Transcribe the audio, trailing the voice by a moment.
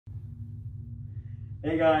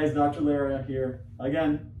Hey guys, Dr. Lera here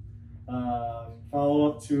again. Follow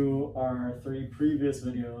up to our 3 previous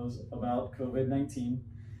videos about COVID-19.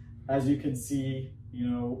 As you can see,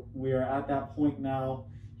 we are at that point now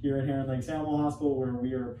here at Heron Lakes Animal Hospital where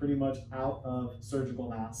we are pretty much out of surgical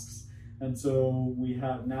masks. And so we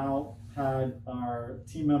have now had our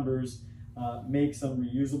team members make some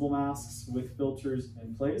reusable masks with filters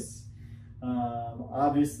in place.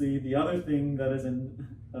 Obviously, the other thing that is in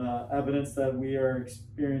evidence that we are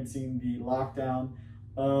experiencing the lockdown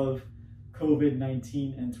of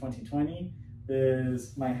COVID-19 in 2020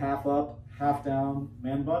 is my half up, half down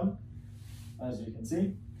man bun. As you can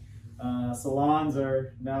see, salons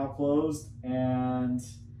are now closed, and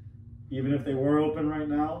even if they were open right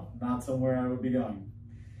now, not somewhere I would be going.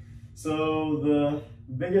 So the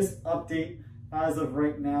biggest update as of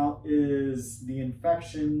right now is the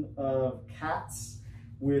infection of cats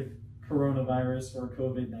with coronavirus or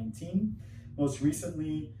COVID-19. Most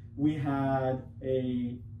recently, we had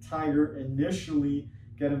a tiger initially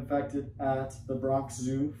get infected at the Bronx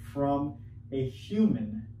Zoo from a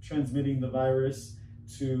human transmitting the virus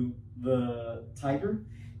to the tiger.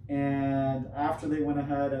 And after they went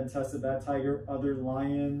ahead and tested that tiger, other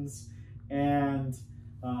lions and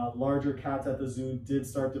larger cats at the zoo did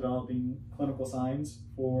start developing clinical signs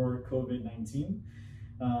for COVID-19.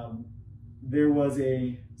 There was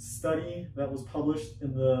a study that was published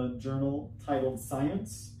in the journal titled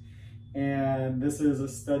Science, and this is a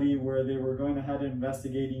study where they were going ahead and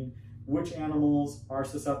investigating which animals are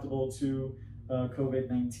susceptible to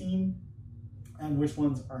COVID-19 and which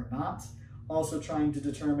ones are not. Also trying to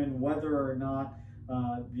determine whether or not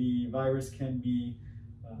the virus can be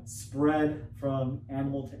spread from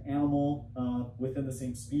animal to animal within the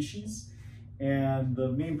same species. And the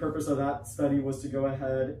main purpose of that study was to go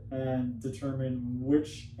ahead and determine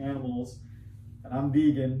which animals, and I'm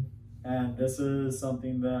vegan, and this is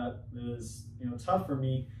something that is tough for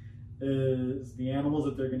me, is the animals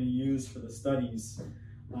that they're going to use for the studies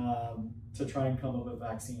to try and come up with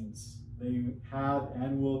vaccines. They have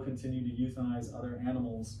and will continue to euthanize other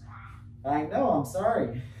animals. I know, I'm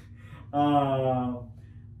sorry.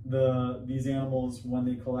 These animals, when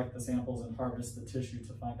they collect the samples and harvest the tissue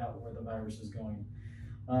to find out where the virus is going.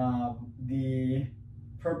 The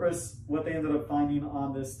purpose, what they ended up finding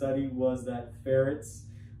on this study was that ferrets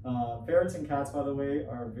and cats, by the way,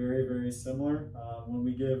 are very, very similar. When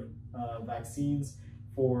we give vaccines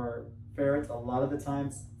for ferrets, a lot of the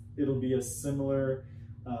times it'll be a similar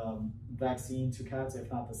vaccine to cats, if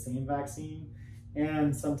not the same vaccine.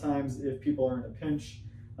 And sometimes if people are in a pinch,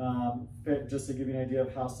 just to give you an idea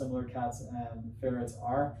of how similar cats and ferrets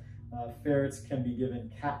are, ferrets can be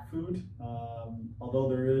given cat food, although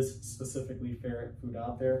there is specifically ferret food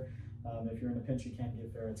out there. If you're in a pinch, you can't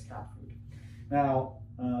give ferrets cat food. Now,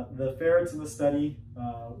 the ferrets in the study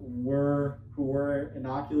who were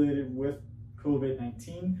inoculated with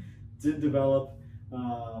COVID-19 did develop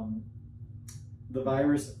the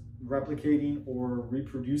virus replicating or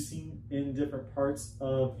reproducing in different parts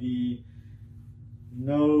of the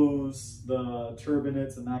nose, the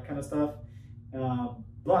turbinates, and that kind of stuff.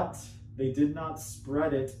 But they did not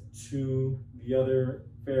spread it to the other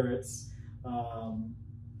ferrets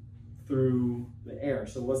through the air.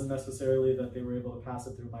 So it wasn't necessarily that they were able to pass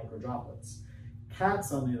it through micro droplets.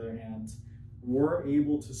 Cats, on the other hand, were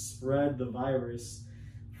able to spread the virus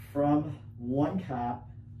from one cat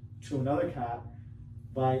to another cat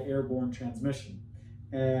by airborne transmission.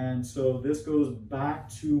 And so this goes back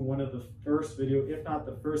to one of the first video, if not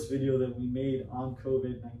the first video that we made on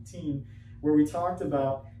COVID-19, where we talked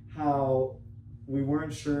about how we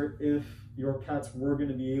weren't sure if your pets were going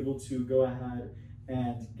to be able to go ahead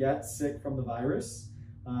and get sick from the virus.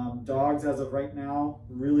 Dogs, as of right now,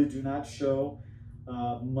 really do not show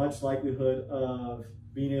much likelihood of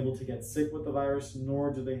being able to get sick with the virus,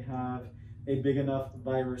 nor do they have a big enough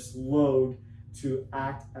virus load to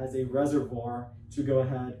act as a reservoir to go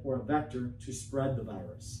ahead, or a vector to spread the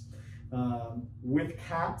virus. With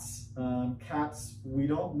cats, we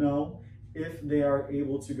don't know if they are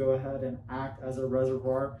able to go ahead and act as a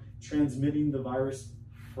reservoir, transmitting the virus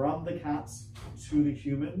from the cats to the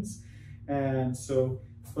humans. And so,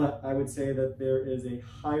 but I would say that there is a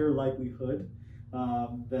higher likelihood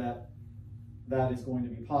that is going to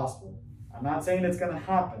be possible. I'm not saying it's going to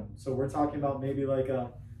happen. So we're talking about maybe like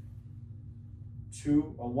a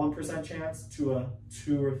 1% chance to a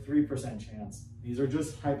 2 or 3% chance. These are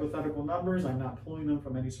just hypothetical numbers. I'm not pulling them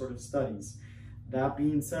from any sort of studies. That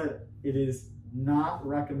being said, it is not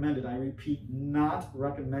recommended, I repeat, not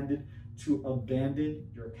recommended to abandon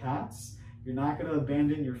your cats. You're not going to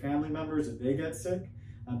abandon your family members if they get sick,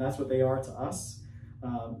 and that's what they are to us.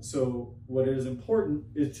 So what is important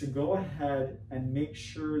is to go ahead and make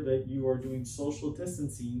sure that you are doing social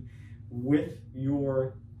distancing with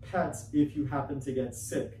your pets if you happen to get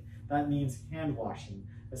sick. That means hand washing,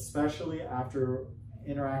 especially after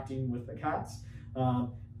interacting with the cats.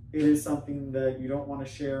 It is something that you don't want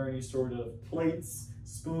to share any sort of plates,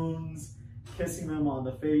 spoons, kissing them on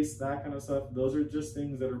the face, that kind of stuff. Those are just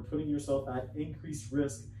things that are putting yourself at increased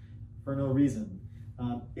risk for no reason.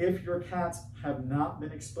 If your cats have not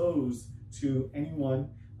been exposed to anyone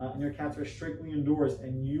and your cats are strictly indoors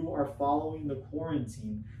and you are following the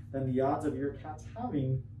quarantine, then the odds of your cats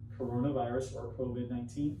having coronavirus or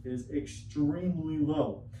COVID-19 is extremely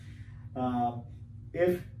low.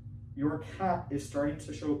 If your cat is starting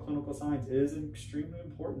to show clinical signs, it is extremely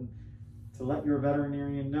important to let your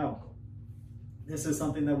veterinarian know. This is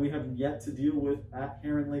something that we have yet to deal with at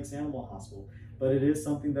Heron Lakes Animal Hospital, but it is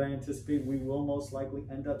something that I anticipate we will most likely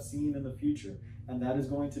end up seeing in the future. And that is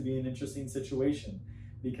going to be an interesting situation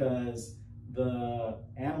because the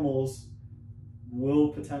animals will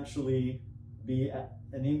potentially be at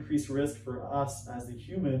an increased risk for us as the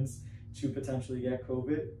humans to potentially get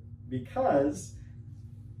COVID, because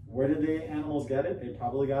where did the animals get it? They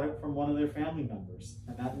probably got it from one of their family members.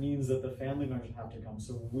 And that means that the family members have to come.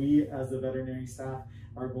 So we as the veterinary staff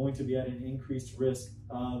are going to be at an increased risk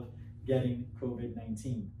of getting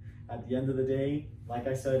COVID-19. At the end of the day, like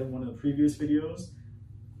I said in one of the previous videos,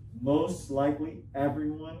 most likely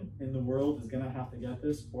everyone in the world is gonna have to get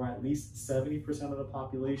this, or at least 70% of the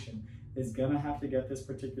population is gonna have to get this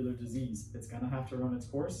particular disease. It's gonna have to run its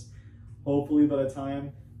course. Hopefully by the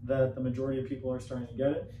time that the majority of people are starting to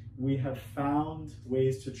get it, we have found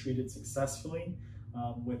ways to treat it successfully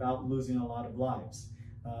without losing a lot of lives.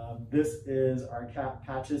 This is our cat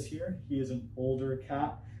Patches here. He is an older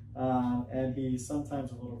cat and he's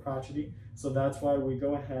sometimes a little crotchety. So that's why we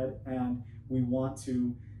go ahead and we want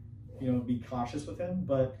to, be cautious with him.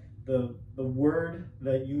 But the word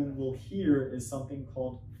that you will hear is something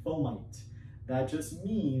called fomite. That just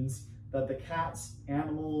means that the cat's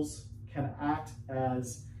animals can act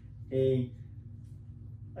as a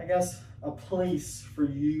place for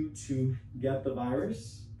you to get the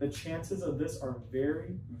virus. The chances of this are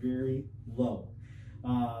very, very low.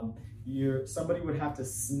 Somebody would have to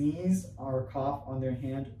sneeze or cough on their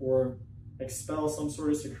hand or expel some sort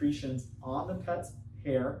of secretions on the pet's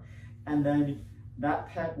hair, and then that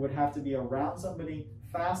pet would have to be around somebody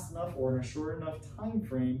fast enough or in a short enough time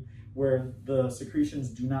frame where the secretions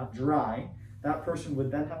do not dry. That person would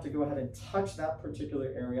then have to go ahead and touch that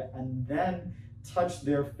particular area and then touch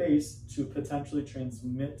their face to potentially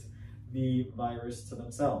transmit the virus to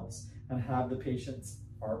themselves and have the patients,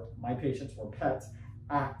 or my patients or pets,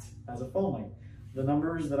 act as a fomite. The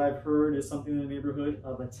numbers that I've heard is something in the neighborhood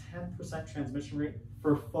of a 10% transmission rate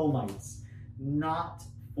for fomites, not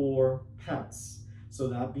for pets. So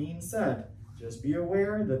that being said, just be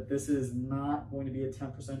aware that this is not going to be a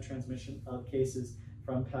 10% transmission of cases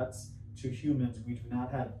from pets to humans. We do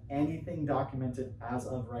not have anything documented as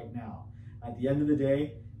of right now. At the end of the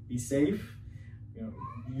day, be safe,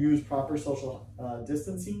 use proper social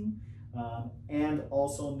distancing, and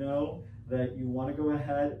also know that you want to go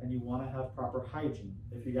ahead and you want to have proper hygiene.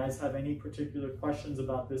 If you guys have any particular questions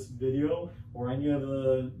about this video or any of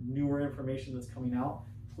the newer information that's coming out,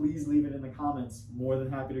 please leave it in the comments. More than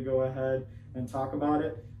happy to go ahead and talk about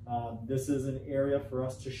it. This is an area for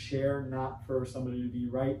us to share, not for somebody to be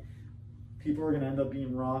right. People are going to end up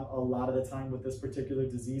being wrong a lot of the time with this particular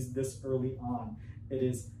disease this early on. It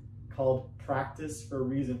is called practice for a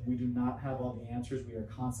reason. We do not have all the answers. We are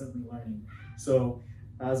constantly learning. So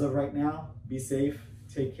as of right now, be safe,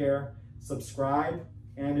 take care, subscribe,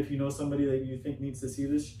 and if you know somebody that you think needs to see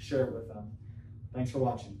this, share it with them. Thanks for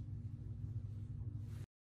watching.